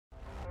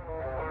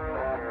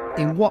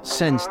In what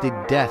sense did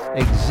death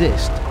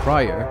exist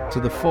prior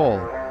to the fall?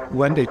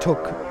 When they took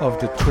of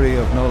the tree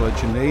of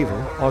knowledge and evil,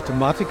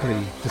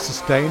 automatically the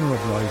sustainer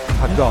of life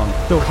had gone.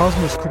 The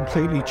cosmos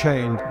completely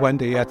changed when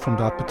they ate from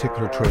that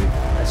particular tree.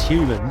 As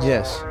humans,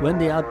 Yes. when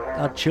they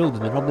had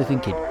children, they're probably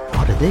thinking,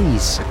 what are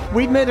these?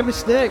 We've made a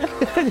mistake.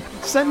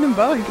 Send them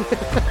back.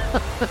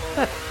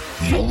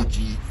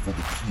 Theology for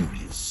the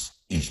Curious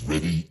is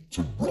ready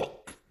to rock.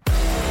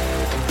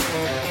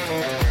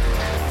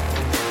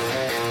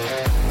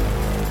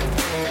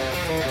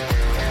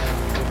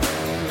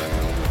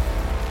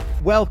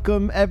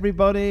 Welcome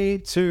everybody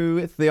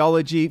to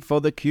Theology for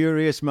the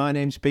Curious. My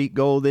name's Pete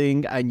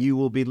Golding and you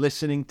will be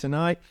listening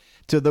tonight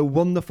to the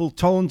wonderful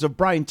tones of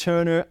Brian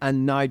Turner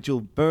and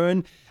Nigel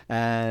Byrne.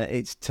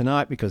 It's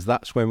tonight because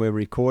that's when we're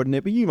recording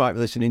it, but you might be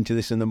listening to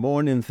this in the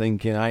morning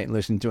thinking, I ain't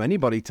listening to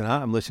anybody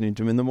tonight, I'm listening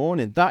to them in the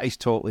morning. That is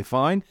totally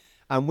fine,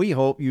 and we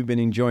hope you've been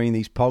enjoying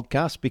these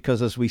podcasts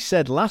because, as we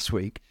said last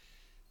week,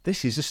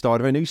 this is the start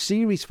of a new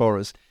series for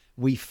us.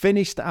 We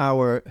finished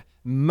our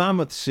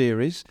mammoth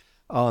series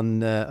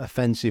on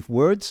offensive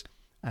words,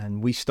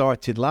 and we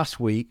started last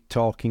week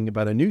talking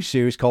about a new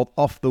series called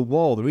Off the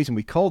Wall. The reason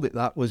we called it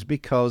that was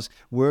because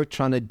we're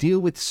trying to deal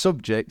with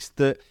subjects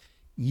that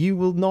you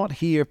will not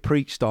hear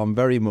preached on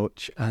very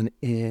much and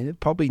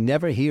probably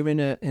never hear in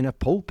a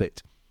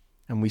pulpit.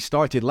 And we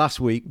started last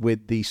week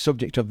with the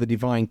subject of the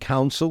divine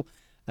counsel,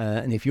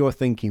 and if you're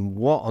thinking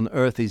what on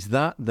earth is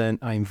that, then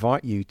I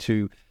invite you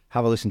to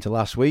have a listen to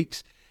last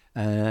week's,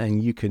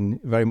 and you can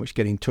very much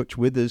get in touch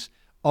with us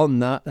on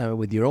that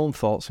with your own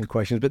thoughts and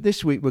questions. But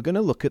this week we're going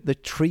to look at the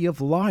tree of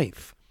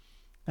life,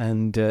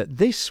 and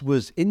this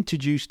was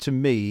introduced to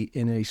me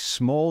in a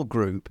small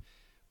group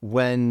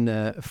when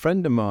a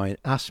friend of mine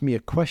asked me a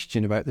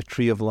question about the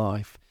tree of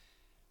life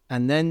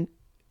and then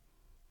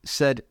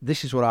said,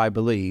 this is what I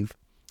believe,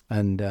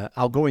 and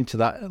I'll go into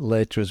that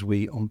later as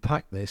we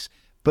unpack this.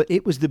 But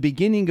it was the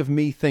beginning of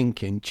me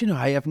thinking, do you know,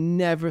 I have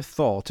never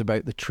thought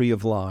about the tree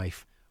of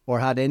life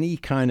or had any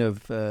kind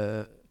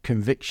of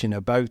conviction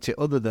about it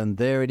other than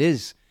there it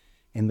is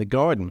in the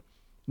garden.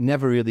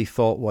 Never really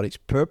thought what its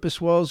purpose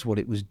was, what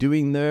it was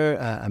doing there.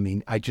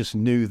 I just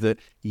knew that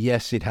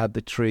yes, it had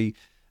the tree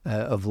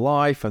of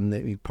life, and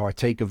that you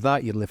partake of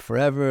that, you'd live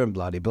forever, and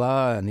blah blah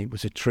blah, and it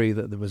was a tree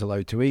that there was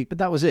allowed to eat, but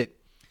that was it.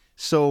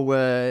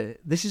 So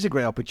this is a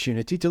great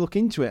opportunity to look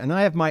into it, and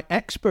I have my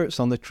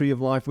experts on the tree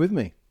of life with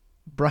me,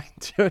 Brian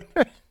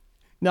Turner,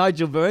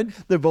 Nigel Byrne.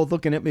 They're both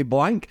looking at me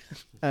blank,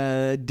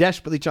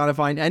 desperately trying to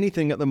find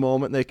anything at the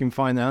moment they can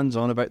find their hands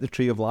on about the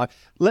tree of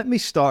life. Let me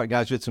start,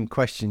 guys, with some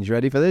questions.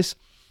 Ready for this?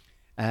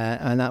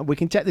 And we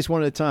can take this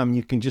one at a time, and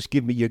you can just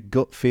give me your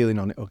gut feeling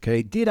on it,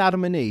 okay? Did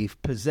Adam and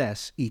Eve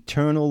possess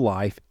eternal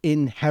life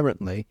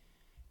inherently?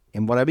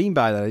 And what I mean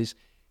by that is,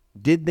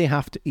 did they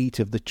have to eat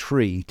of the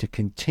tree to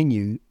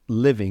continue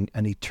living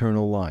an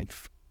eternal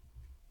life?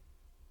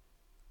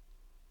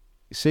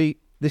 See,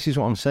 this is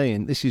what I'm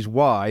saying. This is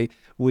why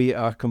we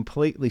are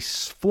completely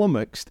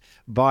flummoxed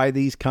by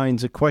these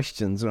kinds of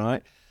questions,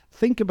 right?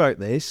 Think about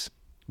this.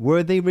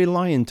 Were they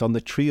reliant on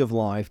the tree of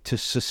life to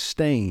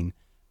sustain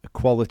a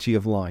quality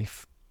of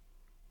life?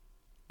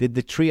 Did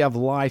the tree have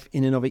life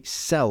in and of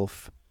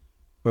itself,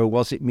 or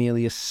was it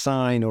merely a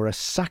sign or a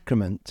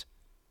sacrament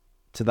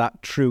to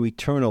that true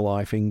eternal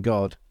life in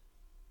God?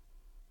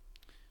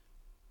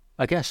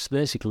 I guess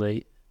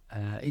basically,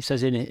 it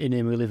says in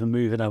him we live and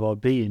move and have our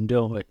being,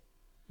 don't we?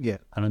 Yeah.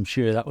 And I'm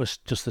sure that was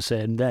just the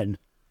same then.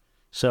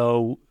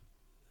 So,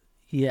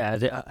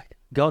 yeah,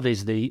 God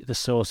is the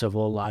source of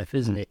all life,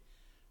 isn't it?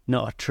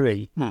 Not a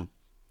tree.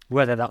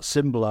 Whether that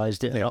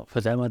symbolised it or not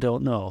for them, I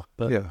don't know.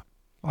 But Yeah,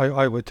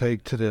 I would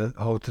take to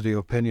the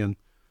opinion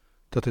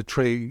that the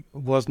tree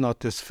was not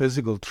this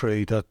physical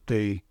tree that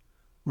they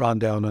ran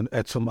down and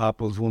ate some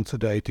apples once a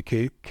day to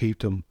keep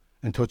them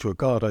in touch with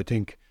God. I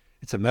think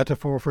it's a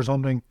metaphor for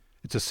something.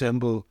 It's a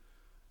symbol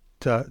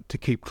to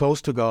keep close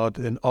to God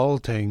in all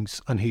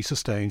things, and He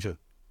sustains you.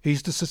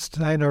 He's the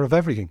sustainer of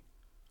everything.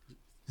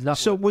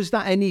 So was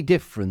that any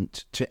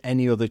different to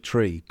any other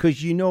tree?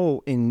 Because you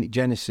know in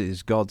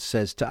Genesis, God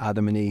says to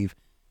Adam and Eve,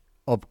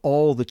 of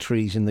all the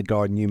trees in the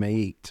garden you may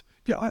eat.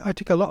 Yeah, I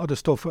think a lot of the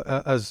stuff,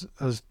 as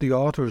the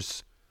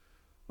authors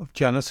of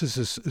Genesis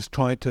is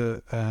trying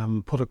to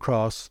put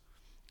across,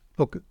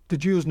 look, the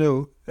Jews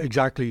knew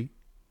exactly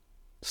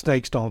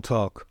snakes don't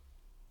talk.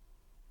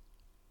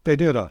 They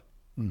do that.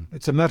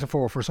 It's a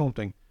metaphor for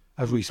something,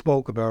 as we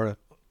spoke about it.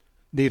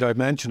 Need I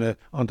mention it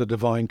on the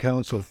Divine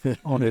Council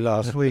only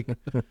last week?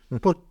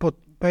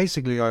 But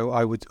basically,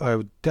 I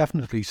would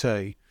definitely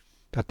say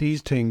that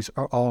these things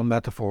are all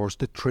metaphors.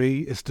 The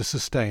tree is the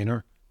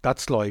sustainer.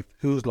 That's life.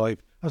 Whose life?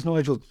 As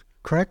Nigel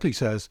correctly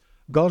says,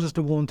 God is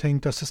the one thing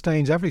that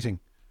sustains everything.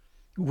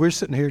 We're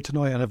sitting here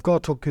tonight, and if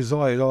God took His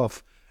eye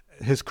off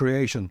His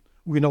creation,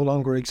 we no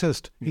longer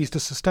exist. He's the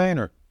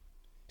sustainer.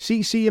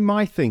 See, in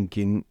my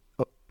thinking,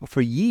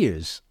 for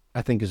years,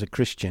 I think as a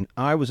Christian,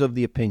 I was of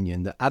the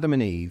opinion that Adam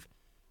and Eve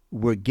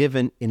were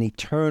given an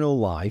eternal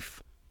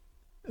life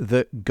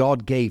that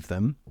God gave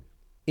them,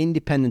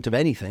 independent of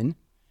anything,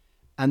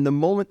 and the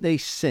moment they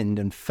sinned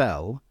and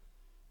fell,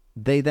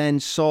 they then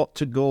sought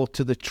to go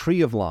to the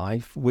tree of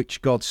life,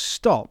 which God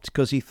stopped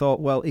because he thought,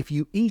 well, if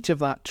you eat of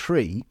that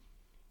tree,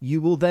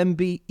 you will then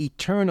be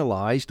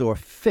eternalized or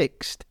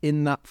fixed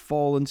in that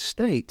fallen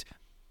state.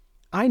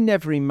 I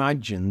never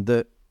imagined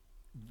that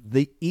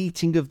the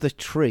eating of the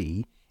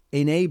tree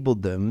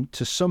enabled them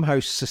to somehow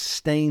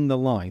sustain the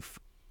life.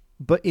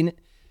 And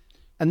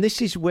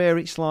this is where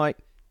it's like,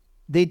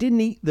 they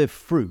didn't eat the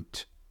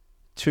fruit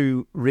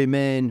to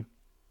remain,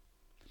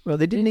 well,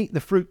 they didn't eat the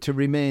fruit to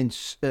remain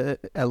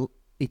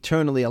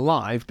eternally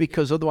alive,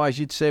 because otherwise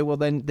you'd say, well,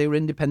 then they were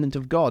independent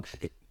of God.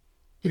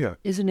 Yeah.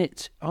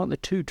 Aren't there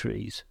two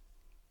trees?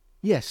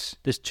 Yes.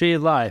 There's tree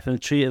of life and the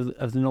tree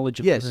of the knowledge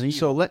of good and evil.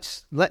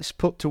 So let's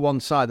put to one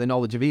side the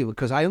knowledge of evil,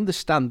 because I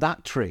understand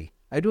that tree.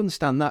 I do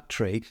understand that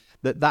tree,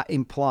 that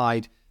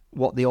implied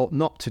what they ought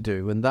not to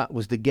do, and that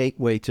was the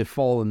gateway to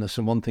fallenness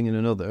and one thing and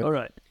another. All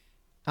right.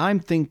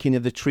 I'm thinking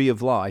of the tree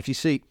of life. You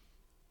see,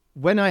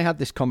 when I had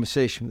this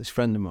conversation with this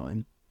friend of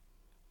mine,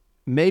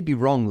 maybe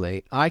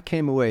wrongly, I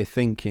came away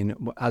thinking,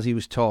 as he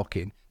was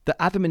talking, that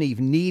Adam and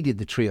Eve needed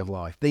the tree of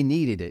life. They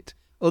needed it.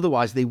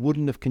 Otherwise, they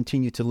wouldn't have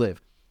continued to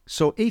live.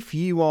 So if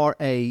you are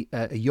a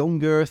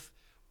young earth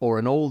or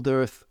an old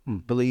earth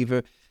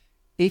believer,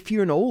 if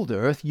you're an old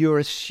earth, you're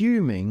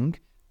assuming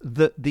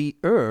that the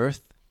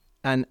earth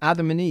and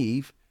Adam and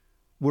Eve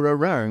were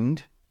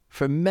around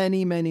for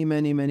many, many,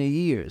 many, many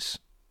years,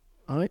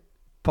 right?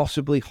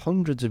 Possibly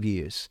hundreds of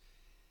years.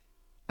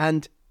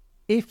 And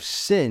if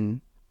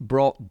sin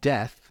brought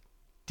death,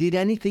 did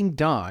anything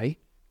die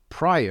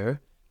prior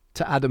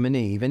to Adam and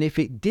Eve? And if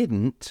it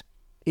didn't,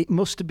 it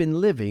must have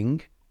been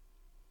living,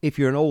 if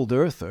you're an old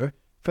earther,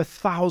 for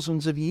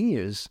thousands of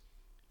years.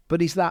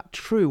 But is that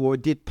true? Or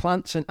did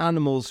plants and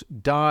animals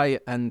die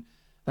and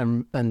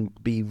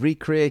be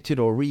recreated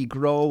or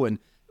regrow? And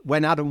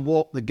when Adam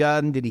walked the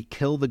garden, did he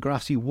kill the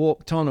grass he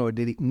walked on, or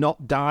did it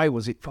not die?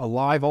 Was it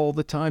alive all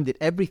the time? Did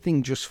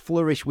everything just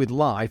flourish with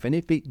life? And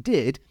if it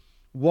did,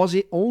 was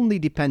it only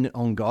dependent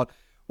on God?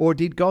 Or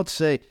did God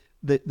say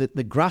that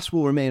the grass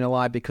will remain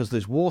alive because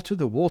there's water,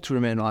 the water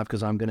remain alive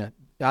because I'm going to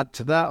add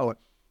to that?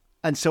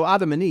 And so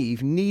Adam and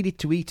Eve needed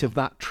to eat of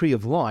that tree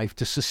of life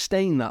to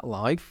sustain that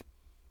life.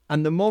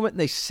 And the moment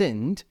they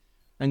sinned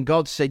and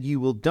God said, you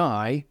will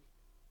die,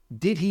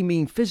 did he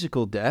mean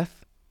physical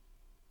death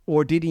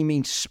or did he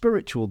mean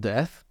spiritual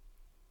death?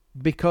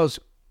 Because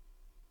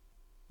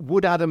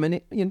would Adam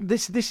and Eve,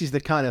 this is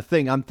the kind of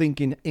thing I'm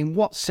thinking, in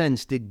what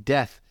sense did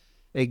death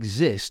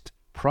exist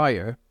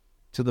prior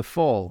to the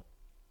fall?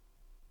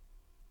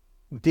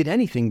 Did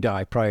anything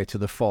die prior to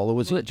the fall, or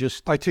was it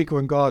just... I think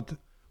when God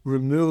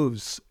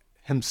removes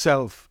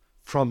himself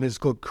from his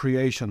good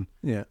creation,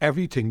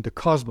 everything, the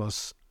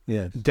cosmos,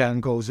 then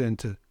goes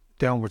into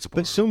downward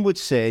spiral. But some would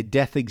say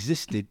death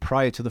existed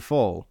prior to the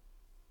fall.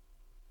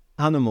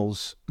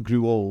 Animals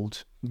grew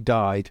old,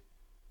 died.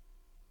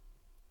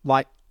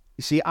 Like,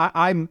 you see,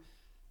 I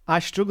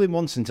struggle in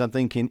one sense. I'm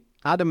thinking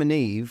Adam and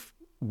Eve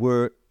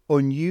were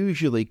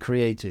unusually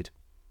created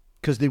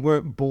because they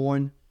weren't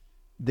born,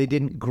 they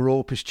didn't grow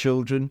up as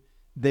children,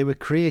 they were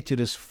created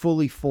as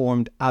fully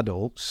formed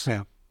adults,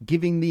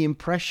 giving the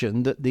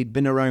impression that they'd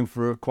been around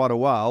for quite a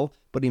while,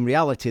 but in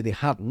reality they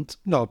hadn't.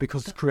 No,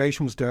 because the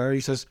creation was there. He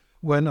says,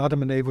 when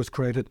Adam and Eve was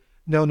created,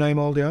 now name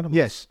all the animals.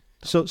 Yes.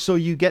 So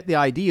you get the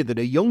idea that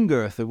a young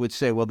earther would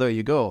say, well, there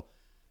you go.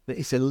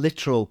 It's a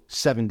literal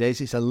 7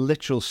 days, it's a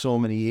literal so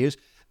many years,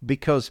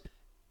 because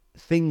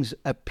things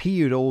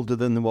appeared older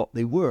than what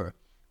they were.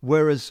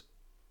 Whereas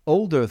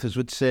old earthers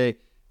would say,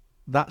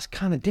 that's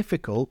kind of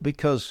difficult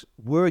because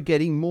we're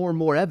getting more and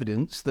more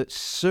evidence that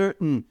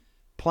certain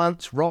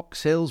plants,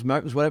 rocks, hills,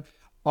 mountains, whatever,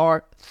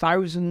 are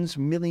thousands,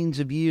 millions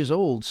of years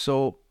old.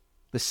 So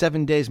the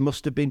 7 days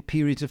must have been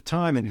periods of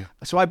time. And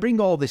so I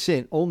bring all this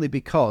in only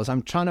because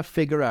I'm trying to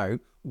figure out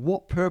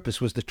what purpose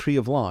was the tree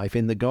of life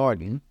in the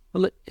garden.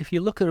 Well, if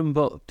you look at them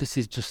both, this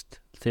is just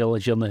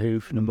theology on the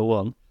hoof, number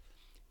one.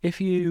 If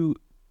you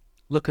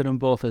look at them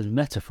both as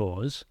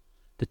metaphors,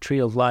 the tree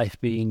of life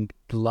being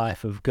the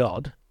life of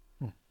God,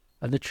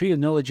 and the tree of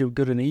knowledge of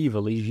good and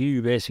evil is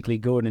you basically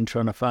going and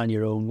trying to find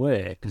your own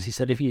way. Because he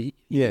said if you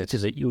eat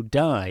of it, you'll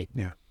die.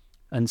 Yeah.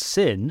 And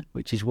sin,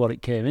 which is what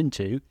it came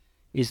into,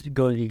 is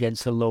going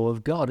against the law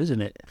of God,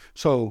 isn't it?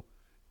 So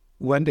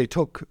when they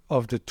took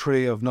of the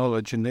tree of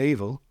knowledge and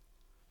evil,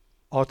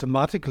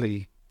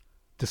 automatically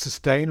the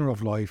sustainer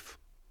of life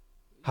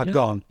had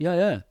gone.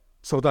 Yeah.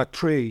 So that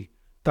tree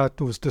that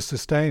was the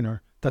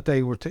sustainer that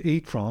they were to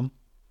eat from,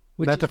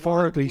 Which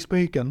metaphorically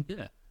speaking,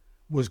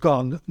 was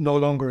gone, no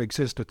longer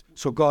existed.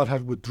 So God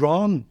had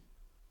withdrawn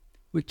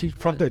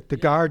from the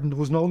garden,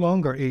 was no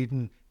longer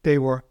Eden. They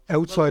were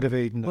outside of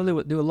Eden. Well,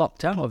 they were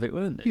locked out of it,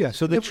 weren't they? Yeah.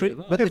 So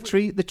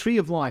the tree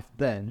of life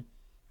then,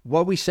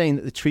 what are we saying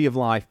that the tree of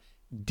life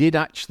did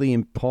actually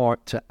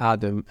impart to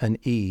Adam and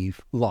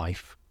Eve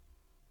life?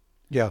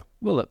 Yeah.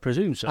 Well, I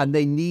presume so. And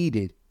they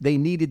needed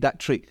that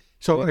tree.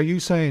 So are you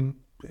saying,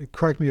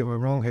 correct me if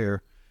I'm wrong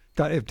here,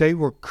 that if they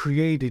were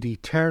created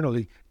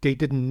eternally, they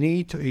didn't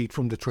need to eat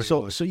from the tree?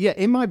 So yeah,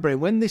 in my brain,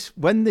 when this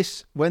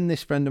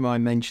friend of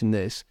mine mentioned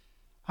this,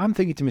 I'm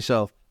thinking to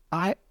myself,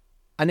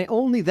 And it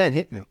only then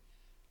hit me.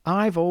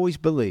 I've always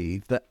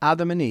believed that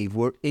Adam and Eve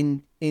were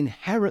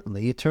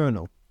inherently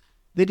eternal.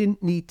 They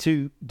didn't need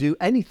to do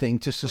anything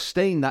to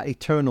sustain that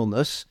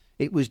eternalness.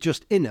 It was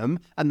just in them,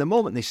 and the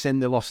moment they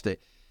sinned, they lost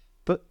it.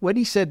 But when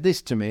he said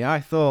this to me, I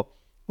thought,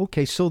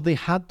 okay, so they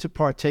had to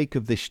partake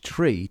of this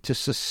tree to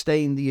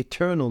sustain the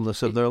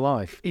eternalness of their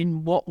life.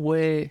 In what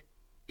way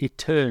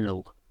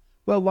eternal?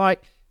 Well,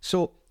 let's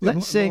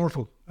say...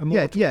 Immortal.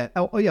 Yeah,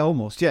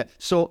 almost, yeah.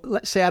 So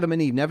let's say Adam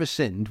and Eve never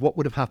sinned, what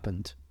would have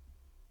happened?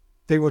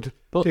 They would,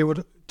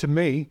 to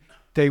me,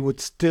 they would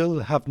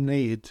still have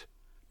need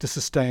to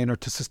sustain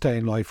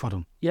life for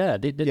them. Yeah,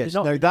 yes.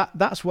 Now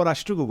that's what I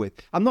struggle with.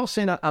 I'm not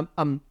saying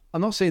I'm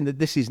not saying that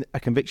this is a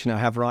conviction I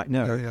have right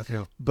now.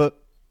 Yeah.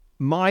 But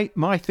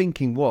my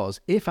thinking was,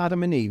 if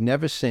Adam and Eve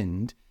never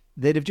sinned,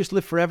 they'd have just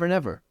lived forever and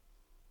ever.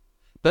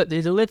 But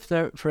they'd have lived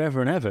there forever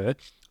and ever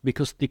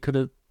because they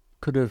could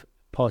have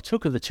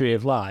partook of the tree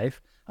of life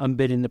and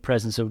been in the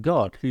presence of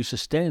God, who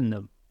sustained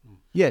them.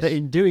 Yes. But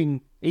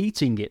in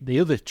eating it, the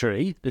other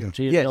tree, the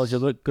tree of knowledge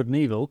of good and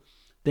evil,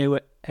 they were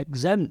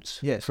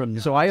exempt from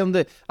that. So I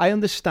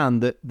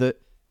understand that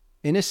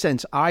in a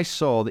sense, I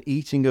saw the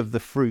eating of the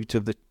fruit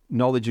of the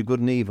knowledge of good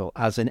and evil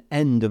as an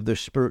end of their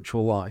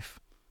spiritual life.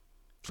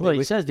 Well,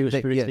 it says they were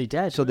spiritually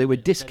dead. So they were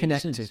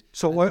disconnected.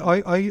 So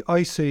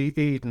I see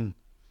Eden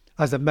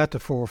as a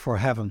metaphor for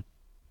heaven.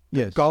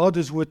 Yes. God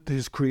is with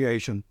his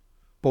creation,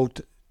 both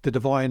the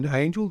divine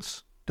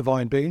angels,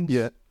 divine beings,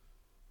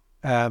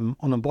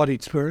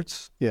 unembodied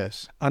spirits,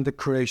 yes, and the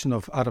creation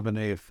of Adam and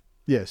Eve.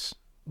 Yes.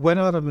 When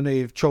Adam and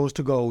Eve chose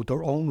to go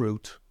their own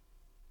route,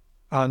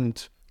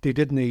 and they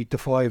didn't eat the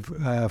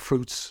 5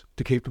 fruits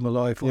to keep them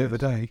alive for a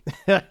day.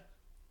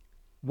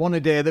 One a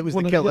day, that was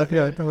the killer.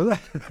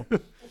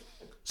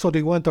 So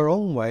they went their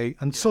own way,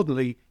 and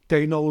suddenly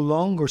they no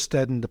longer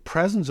stayed in the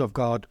presence of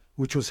God,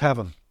 which was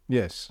heaven.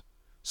 Yes.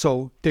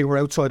 So they were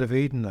outside of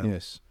Eden now.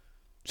 Yes.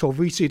 So if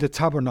we see the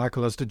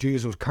tabernacle as the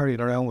Jews was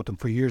carrying around with them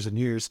for years and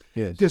years,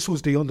 yes, this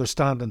was the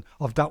understanding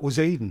of that was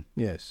Eden.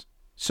 Yes.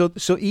 So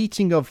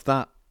eating of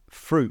that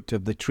fruit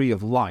of the tree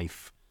of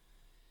life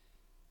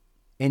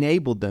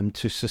enabled them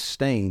to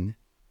sustain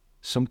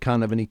some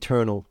kind of an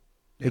eternal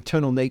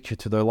nature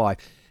to their life.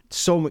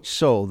 So much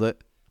so that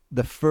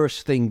the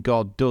first thing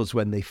God does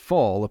when they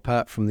fall,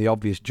 apart from the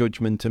obvious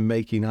judgment and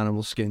making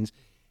animal skins,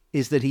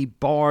 is that he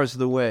bars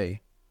the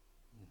way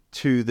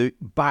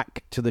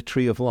back to the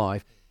tree of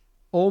life,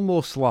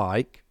 almost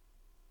like,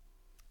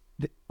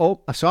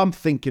 so I'm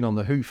thinking on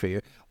the hoof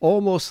here,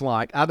 almost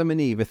like Adam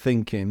and Eve are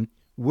thinking,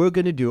 we're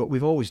going to do what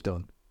we've always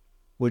done.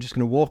 We're just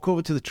going to walk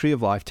over to the tree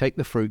of life, take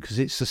the fruit, because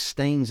it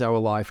sustains our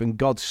life, and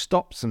God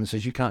stops them and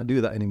says, you can't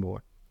do that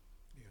anymore.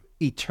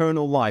 Yeah.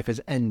 Eternal life has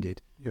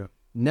ended. Yeah.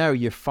 Now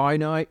you're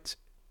finite,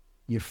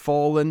 you're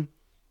fallen,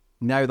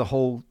 now the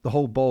whole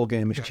ball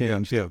game has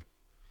changed. Yeah.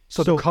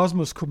 So the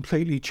cosmos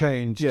completely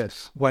changed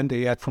when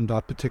they ate from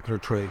that particular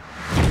tree.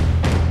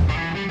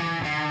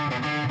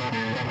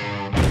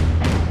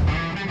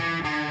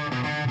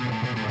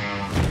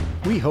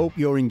 We hope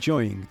you're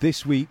enjoying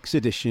this week's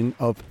edition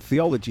of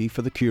Theology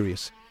for the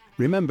Curious.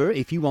 Remember,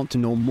 if you want to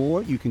know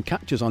more, you can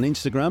catch us on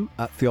Instagram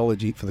at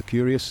Theology for the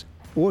Curious,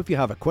 or if you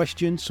have a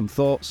question, some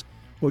thoughts,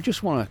 or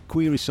just want to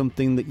query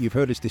something that you've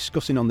heard us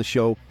discussing on the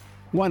show,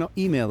 why not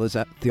email us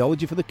at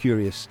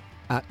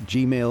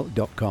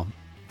theologyforthecurious@gmail.com.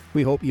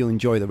 We hope you'll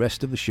enjoy the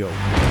rest of the show.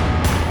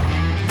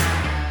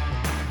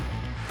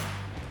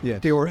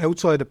 Yes. They were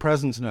outside the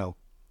presence now.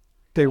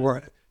 They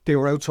were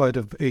outside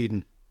of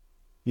Eden.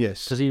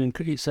 Yes. Because even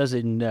it says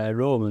in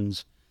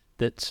Romans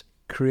that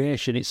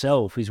creation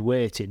itself is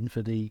waiting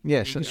for the...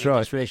 Yes, that's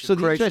right. So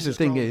the interesting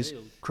thing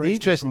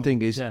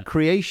is,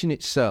 creation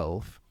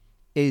itself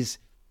is...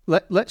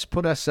 Let's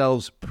put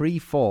ourselves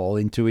pre-fall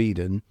into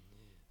Eden.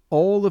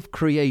 All of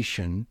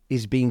creation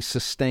is being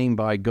sustained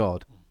by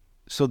God.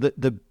 So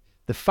that the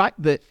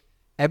fact that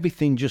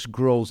everything just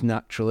grows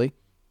naturally,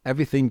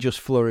 everything just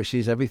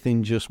flourishes,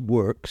 everything just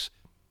works,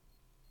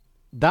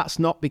 that's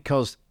not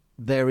because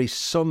there is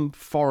some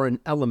foreign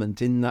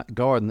element in that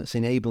garden that's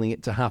enabling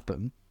it to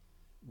happen.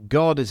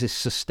 God is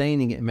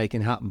sustaining it and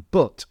making it happen.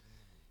 But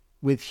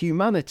with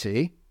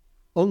humanity,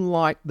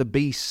 unlike the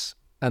beasts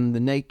and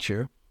the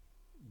nature,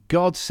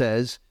 God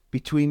says,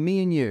 between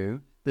me and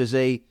you, there's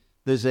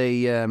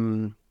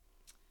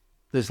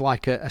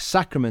like a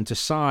sacrament, a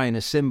sign,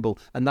 a symbol,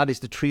 and that is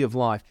the tree of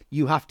life.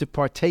 You have to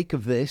partake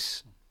of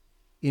this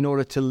in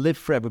order to live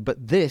forever.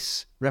 But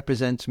this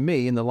represents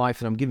me in the life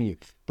that I'm giving you.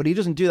 But he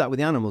doesn't do that with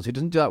the animals. He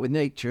doesn't do that with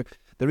nature.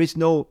 There is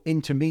no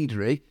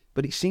intermediary,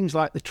 but it seems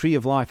like the tree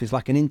of life is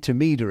like an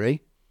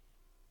intermediary.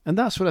 And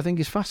that's what I think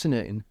is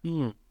fascinating.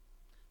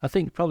 I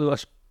think probably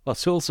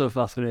what's also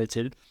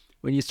fascinating,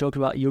 when you talk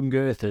about young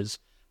earthers,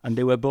 and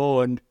they were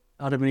born,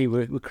 Adam and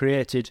Eve were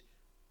created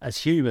as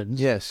humans.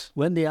 Yes.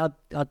 When they had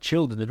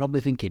children, they're probably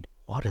thinking,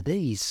 what are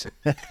these?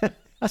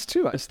 That's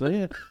true, actually.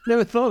 Yeah.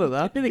 Never thought of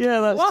that.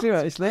 Yeah, that's true,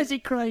 actually. Is he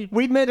crying?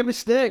 We made a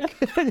mistake.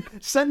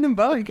 Send them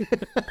back.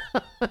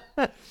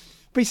 But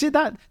you see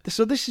that.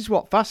 So this is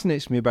what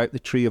fascinates me about the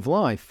tree of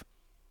life,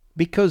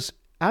 because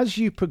as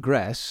you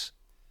progress,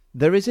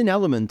 there is an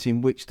element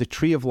in which the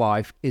tree of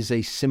life is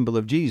a symbol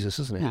of Jesus,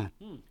 isn't it?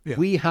 Yeah.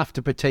 We have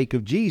to partake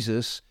of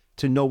Jesus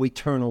to know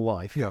eternal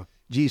life. Yeah.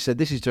 Jesus said,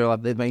 this is eternal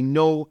life, they may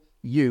know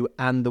you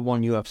and the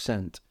one you have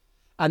sent.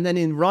 And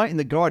then right in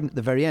the garden at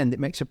the very end, it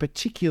makes a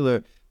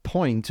particular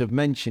point of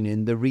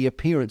mentioning the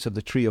reappearance of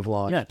the tree of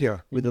life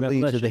with the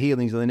leaves of the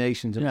healings of the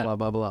nations and blah,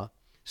 blah, blah.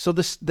 So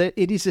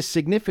it is a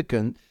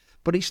significant,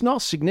 but it's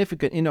not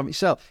significant in and of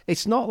itself.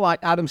 It's not like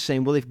Adam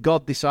saying, well, if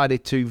God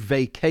decided to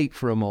vacate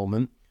for a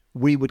moment,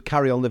 we would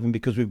carry on living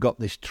because we've got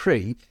this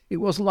tree. It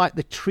wasn't like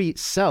the tree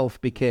itself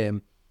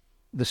became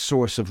the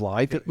source of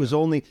life. It was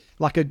only,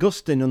 like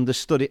Augustine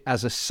understood it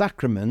as a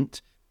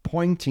sacrament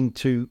pointing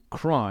to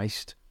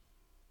Christ,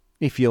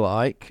 if you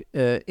like,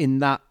 in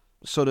that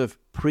sort of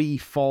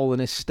pre-fallen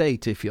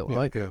estate, if you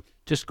like.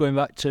 Just going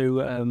back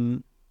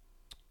to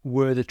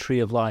where the tree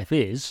of life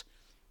is,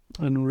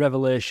 in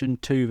Revelation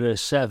 2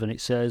 verse 7 it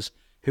says,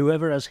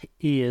 whoever has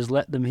ears,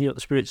 let them hear what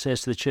the Spirit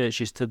says to the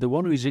churches. To the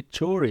one who is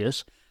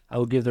victorious, I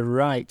will give the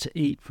right to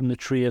eat from the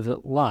tree of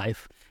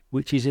life,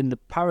 which is in the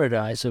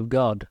paradise of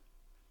God.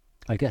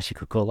 I guess you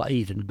could call that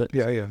Eden, but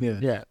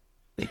yeah.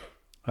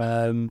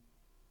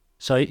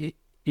 So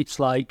it's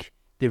like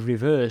they've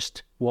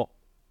reversed what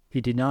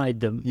he denied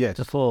them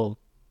to fall.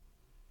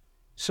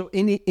 So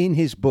in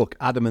his book,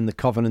 Adam and the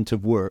Covenant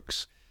of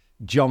Works,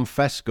 John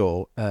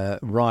Fesco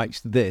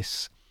writes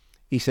this.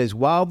 He says,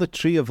 while the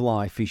tree of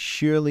life is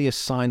surely a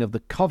sign of the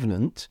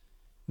covenant,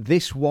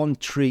 this one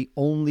tree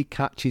only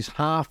catches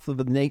half of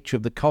the nature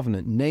of the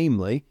covenant,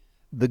 namely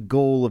the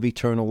goal of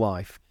eternal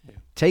life. Yeah.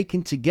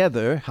 Taken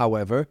together,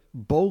 however,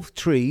 both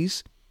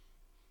trees,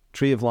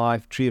 tree of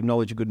life, tree of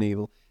knowledge of good and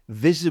evil,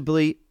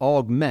 visibly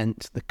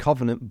augment the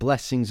covenant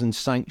blessings and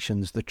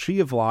sanctions. The tree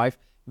of life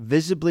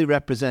visibly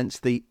represents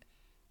the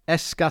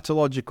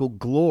eschatological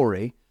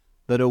glory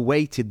that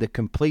awaited the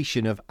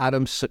completion of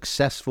Adam's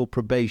successful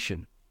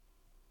probation.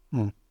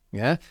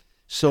 Yeah?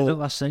 So the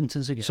last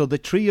sentence again. So the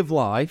tree of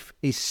life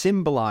is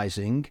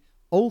symbolizing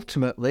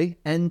ultimately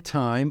end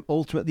time,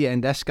 ultimately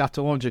end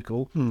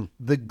eschatological,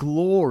 the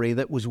glory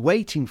that was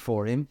waiting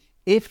for him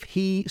if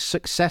he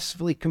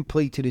successfully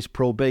completed his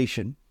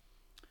probation.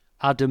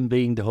 Adam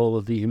being the whole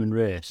of the human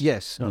race.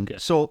 Yes. Okay.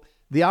 So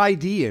the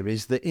idea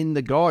is that in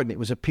the garden it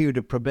was a period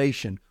of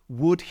probation.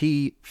 Would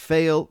he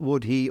fail?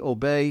 Would he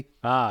obey?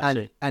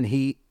 And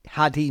he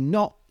had he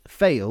not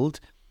failed,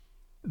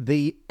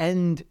 the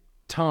end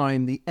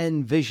time, the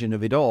end vision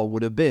of it all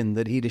would have been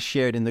that he'd have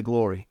shared in the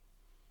glory.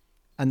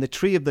 And the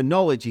tree of the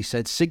knowledge, he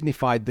said,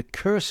 signified the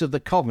curse of the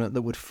covenant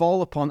that would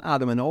fall upon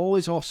Adam and all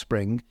his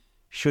offspring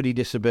should he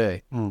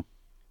disobey.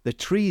 The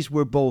trees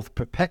were both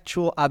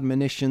perpetual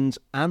admonitions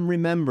and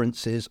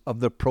remembrances of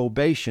the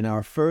probation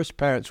our first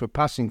parents were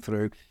passing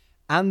through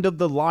and of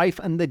the life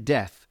and the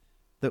death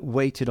that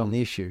waited on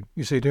the issue.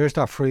 You see, there's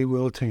that free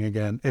will thing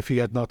again, if he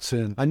had not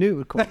sinned. I knew it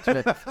would come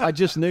today. I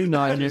just knew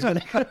Nigel.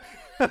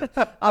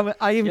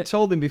 I even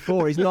told him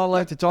before, he's not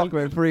allowed to talk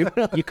about free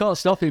will. You can't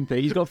stop him,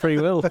 Pete. He's got free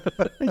will.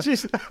 It's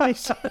just,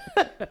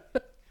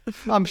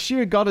 I'm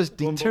sure God is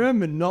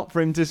determined not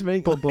for him to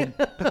speak.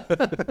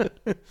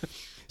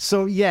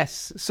 So,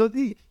 yes. So,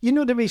 you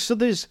know what I mean? So,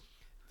 there's,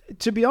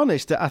 to be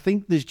honest, I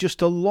think there's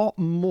just a lot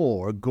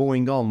more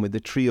going on with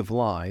the tree of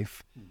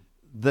life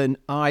than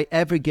I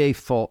ever gave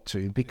thought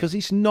to, because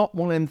it's not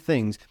one of them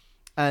things.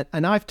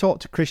 And I've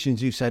talked to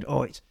Christians who said,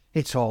 oh,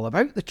 it's all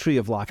about the tree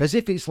of life, as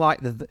if it's like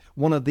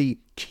one of the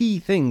key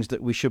things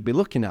that we should be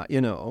looking at, you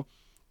know.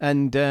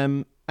 And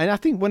I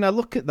think when I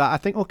look at that, I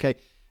think, okay,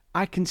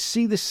 I can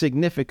see the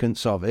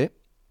significance of it.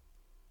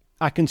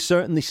 I can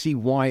certainly see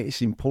why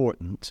it's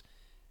important.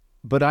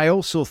 But I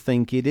also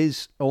think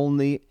it's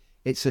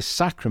a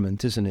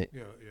sacrament, isn't it?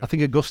 Yeah. I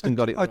think Augustine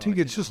got it right. I think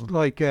it's just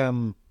like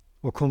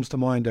what comes to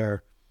mind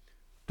there.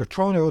 They're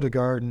thrown out of the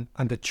garden,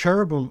 and the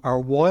cherubim are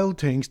wild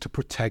things to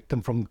protect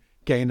them from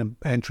gaining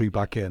entry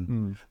back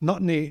in.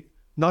 Not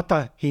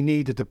that he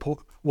needed to put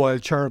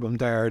wild cherubim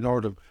there in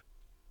order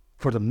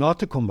for them not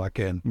to come back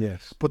in.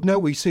 Yes. But now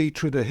we see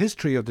through the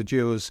history of the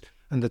Jews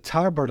and the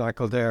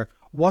tabernacle there,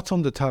 what's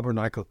on the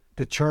tabernacle?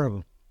 The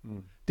cherubim.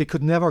 They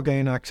could never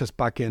gain access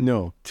back in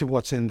to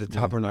what's in the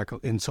tabernacle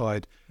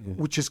inside,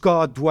 which is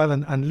God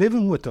dwelling and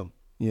living with them.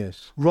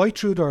 Yes. Right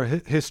through their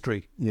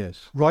history.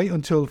 Yes. Right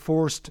until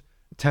first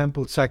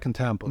temple, second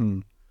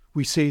temple.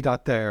 We see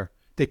that there.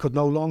 They could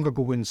no longer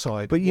go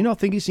inside. But I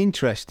think it's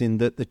interesting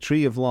that the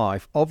tree of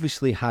life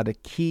obviously had a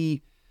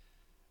key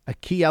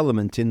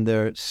element in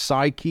their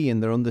psyche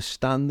and their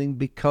understanding,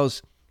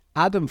 because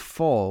Adam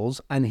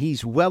falls and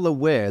he's well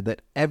aware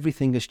that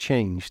everything has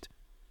changed.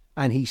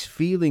 And he's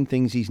feeling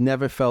things he's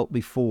never felt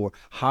before,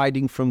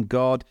 hiding from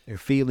God,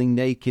 feeling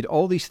naked.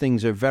 All these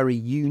things are very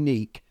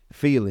unique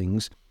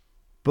feelings.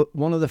 But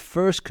one of the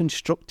first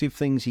constructive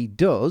things he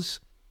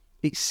does,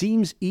 it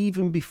seems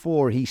even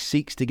before he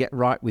seeks to get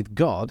right with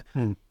God,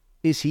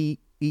 is he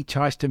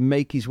tries to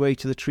make his way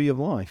to the tree of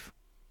life.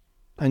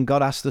 And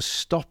God has to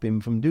stop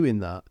him from doing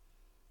that.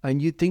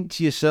 And you think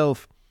to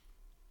yourself,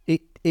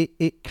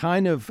 it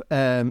kind of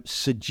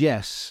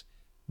suggests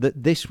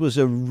that this was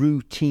a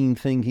routine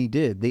thing he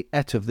did. They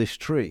ate of this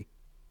tree.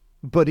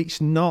 but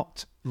it's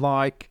not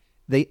like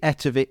they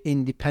ate of it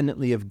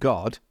independently of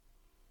God.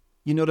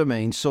 You know what I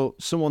mean? So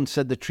someone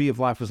said the tree of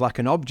life was like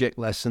an object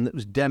lesson that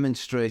was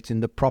demonstrating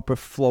the proper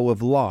flow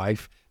of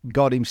life,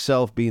 God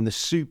himself being the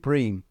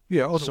supreme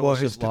source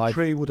otherwise of the life.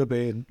 tree would have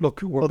been,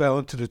 look, we're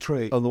bound to the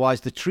tree.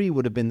 Otherwise, the tree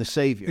would have been the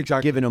saviour,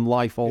 Exactly. giving them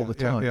life all the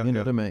time. You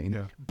know what I mean?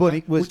 Yeah. But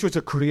it was... Which was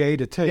a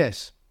created thing.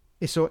 Yes.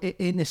 So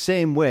in the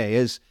same way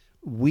as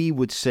we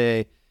would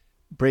say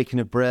breaking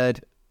of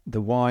bread,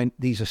 the wine,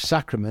 these are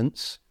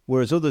sacraments,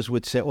 whereas others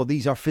would say, oh,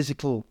 these are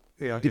physical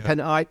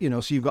dependent. You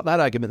know, so you've got that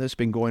argument that's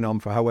been going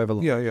on for however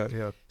long.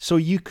 Yeah. So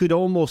you could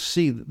almost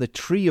see that the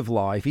tree of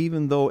life,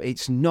 even though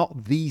it's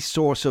not the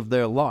source of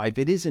their life,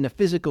 it is in a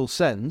physical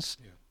sense.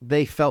 Yeah.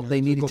 They felt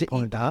they needed to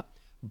eat that.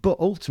 But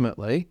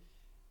ultimately,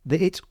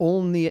 it's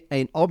only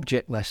an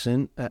object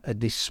lesson, a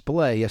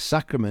display, a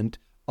sacrament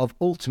of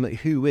ultimately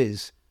who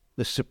is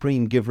the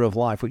supreme giver of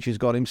life, which is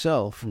God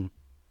himself.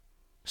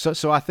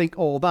 So I think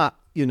all that,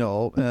 you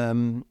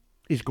know,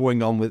 is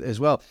going on with as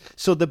well.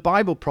 So the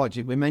Bible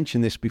Project, we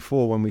mentioned this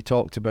before when we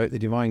talked about the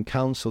Divine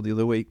Council the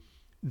other week.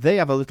 They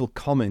have a little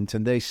comment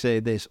and they say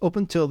this: up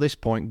until this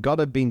point, God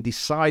had been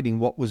deciding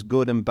what was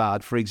good and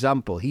bad. For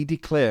example, he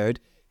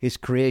declared his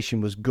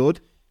creation was good,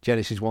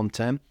 Genesis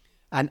 1:10,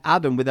 and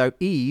Adam without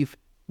Eve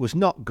was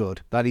not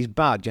good, that is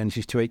bad,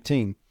 Genesis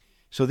 2:18.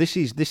 So this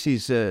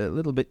is a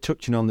little bit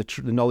touching on the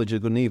knowledge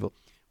of good and evil.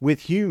 Will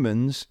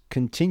humans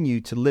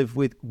continue to live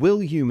with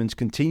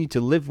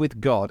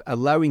God,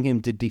 allowing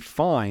him to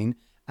define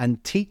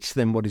and teach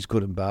them what is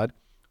good and bad?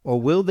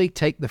 Or will they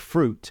take the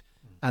fruit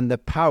and the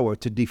power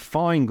to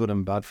define good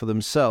and bad for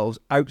themselves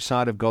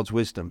outside of God's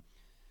wisdom?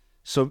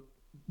 So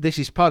this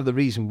is part of the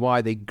reason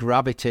why they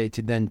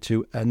gravitated then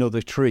to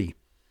another tree,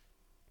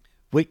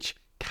 which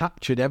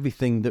captured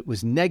everything that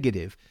was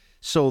negative.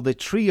 So the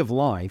tree of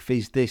life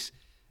is this,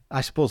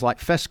 I suppose, like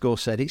Fesco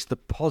said, it's the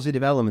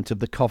positive element of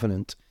the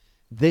covenant.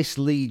 This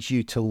leads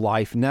you to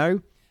life now,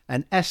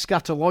 and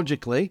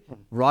eschatologically,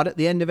 right at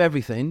the end of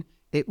everything,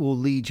 it will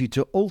lead you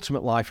to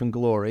ultimate life and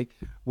glory,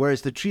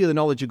 whereas the tree of the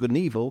knowledge of good and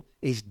evil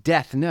is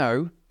death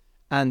now,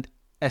 and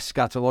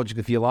eschatologically,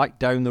 if you like,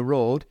 down the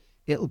road,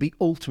 it'll be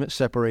ultimate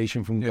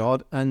separation from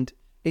God, and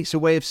it's a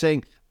way of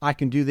saying, I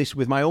can do this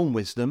with my own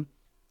wisdom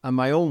and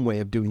my own way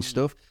of doing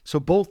stuff.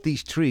 So both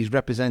these trees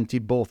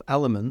represented both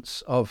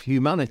elements of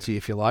humanity,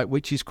 if you like,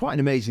 which is quite an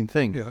amazing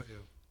thing.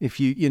 If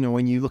you know,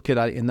 when you look at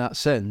it in that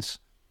sense,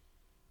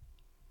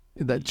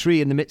 that tree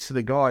in the midst of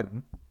the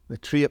garden, the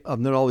tree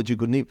of the knowledge of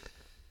good and evil,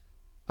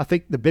 I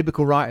think the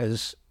biblical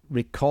writers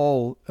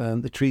recall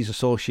the tree's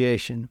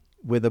association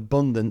with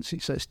abundance.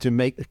 It says to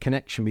make the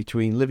connection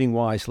between living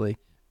wisely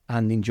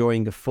and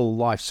enjoying a full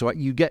life. So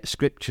you get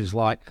scriptures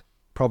like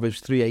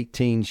Proverbs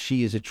 3:18,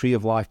 she is a tree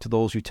of life to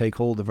those who take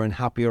hold of her, and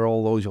happy are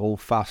all those who hold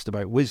fast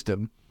about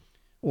wisdom.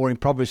 Or in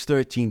Proverbs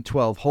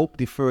 13:12, hope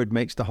deferred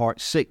makes the heart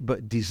sick,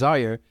 but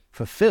desire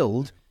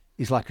fulfilled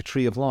is like a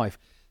tree of life.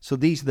 So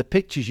these are the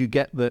pictures you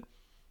get, that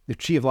the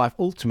tree of life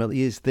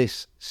ultimately is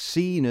this,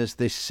 seen as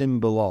this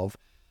symbol of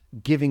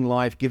giving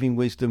life, giving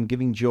wisdom,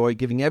 giving joy,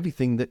 giving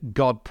everything that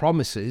God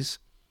promises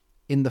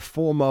in the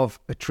form of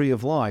a tree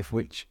of life,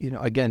 which, you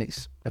know, again,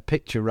 it's a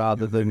picture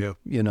rather than,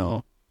 you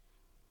know,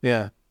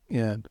 yeah.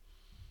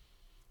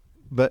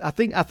 But I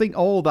think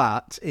all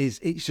that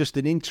it's just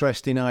an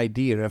interesting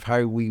idea of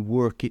how we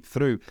work it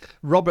through.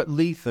 Robert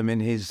Leatham, in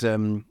his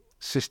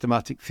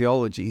systematic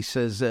theology,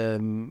 says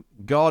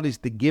God is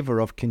the giver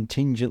of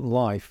contingent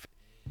life,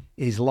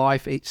 is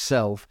life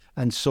itself,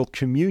 and so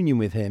communion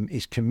with him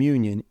is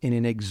communion in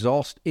an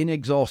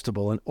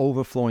inexhaustible and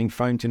overflowing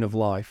fountain of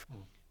life.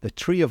 The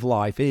tree of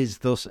life is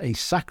thus a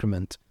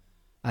sacrament.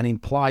 An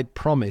implied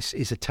promise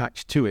is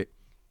attached to it.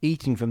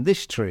 Eating from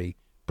this tree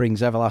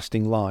brings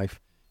everlasting life.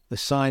 The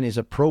sign is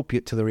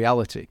appropriate to the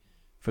reality,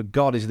 for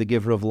God is the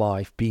giver of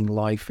life, being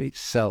life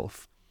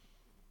itself.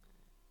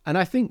 And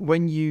I think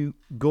when you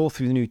go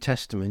through the New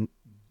Testament,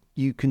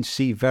 you can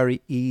see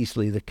very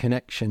easily the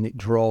connection it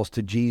draws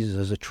to Jesus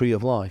as a tree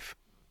of life.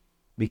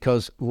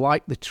 Because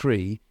like the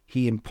tree,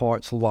 he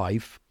imparts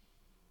life.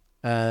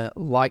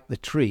 Like the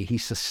tree, he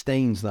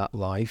sustains that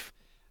life.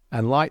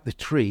 And like the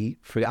tree,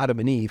 for Adam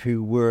and Eve,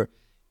 who were,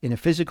 in a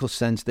physical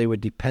sense, they were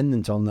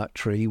dependent on that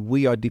tree,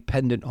 we are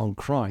dependent on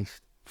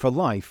Christ for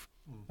life.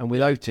 And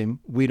without him,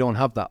 we don't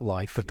have that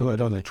life. But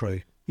died on the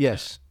tree.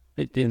 Yes.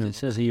 It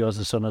says he was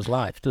the Son as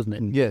life, doesn't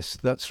it? Yes,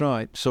 that's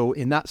right. So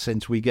in that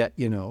sense, we get,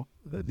 you know,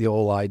 the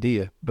whole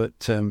idea.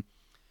 But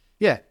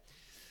yeah.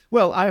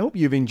 Well, I hope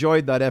you've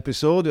enjoyed that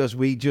episode as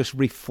we just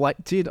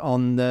reflected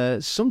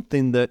on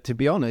something that, to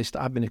be honest,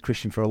 I've been a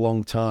Christian for a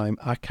long time.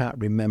 I can't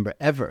remember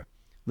ever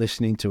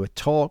listening to a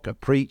talk, a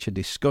preach, a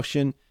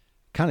discussion.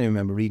 Can't even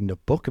remember reading a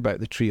book about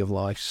the tree of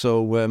life.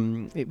 So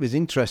it was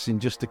interesting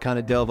just to kind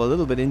of delve a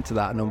little bit into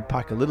that and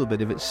unpack a little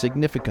bit of its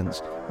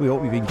significance. We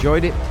hope you've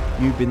enjoyed it.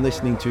 You've been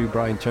listening to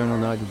Brian Turner,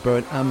 Nigel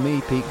Byrne, and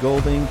me, Pete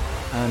Golding.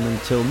 And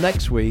until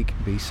next week,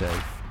 be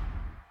safe.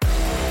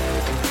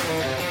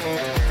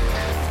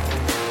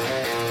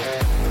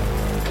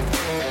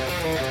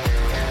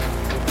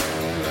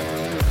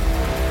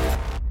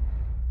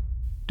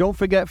 Don't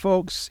forget,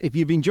 folks, if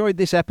you've enjoyed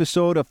this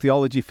episode of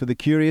Theology for the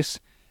Curious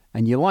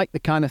and you like the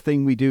kind of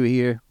thing we do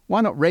here,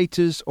 why not rate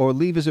us or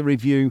leave us a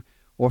review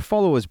or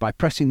follow us by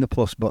pressing the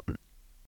plus button.